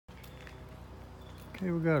Okay,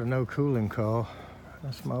 we got a no cooling call.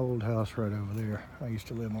 That's my old house right over there. I used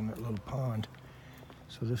to live on that little pond.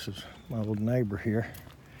 So this is my old neighbor here.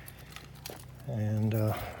 And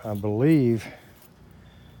I believe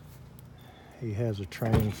he has a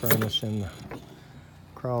train furnace in the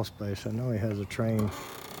crawl space. I know he has a train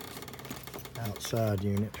outside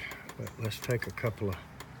unit, but let's take a couple of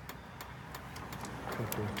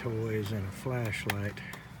toys and a flashlight.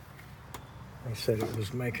 They said it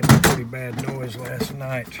was making a pretty bad noise last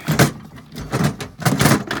night,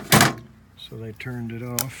 so they turned it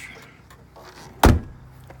off. So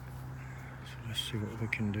let's see what we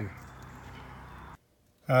can do.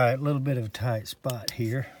 All right, a little bit of a tight spot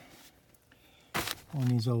here. One of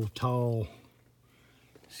these old tall,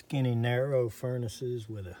 skinny, narrow furnaces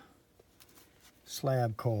with a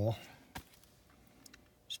slab coil,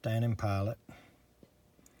 standing pilot.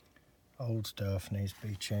 Old stuff needs to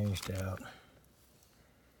be changed out.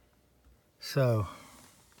 So,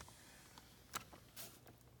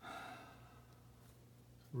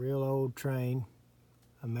 real old train,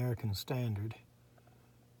 American Standard,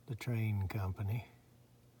 the train company.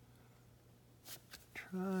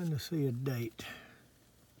 Trying to see a date.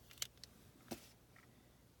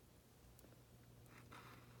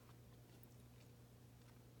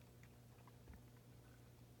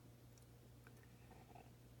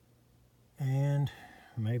 And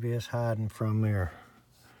maybe it's hiding from there.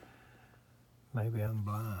 Maybe I'm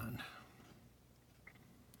blind.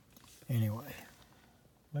 Anyway,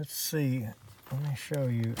 let's see. Let me show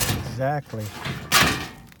you exactly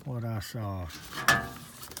what I saw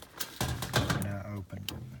when I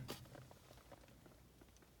opened it.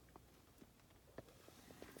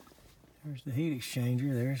 There's the heat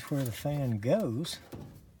exchanger. There's where the fan goes.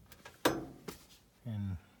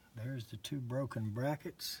 And there's the two broken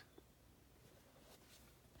brackets.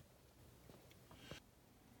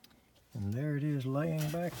 And there it is laying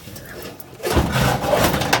back there.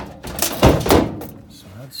 So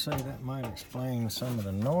I'd say that might explain some of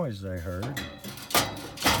the noise they heard.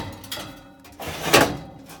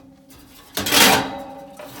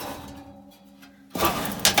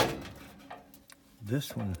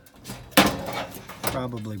 This one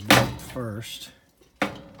probably broke first,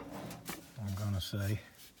 I'm gonna say.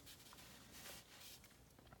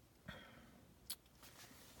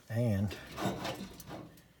 And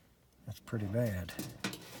that's pretty bad.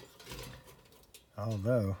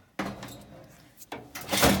 Although, I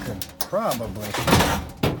could probably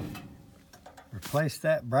replace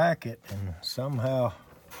that bracket and somehow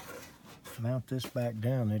mount this back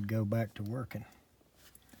down, it'd go back to working.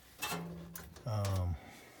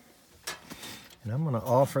 And I'm gonna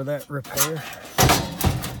offer that repair,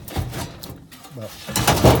 but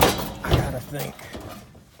I gotta think,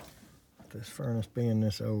 this furnace being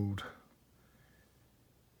this old,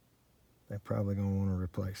 they're probably gonna wanna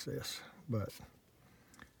replace this, but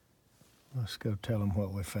let's go tell them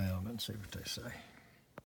what we found and see what they say.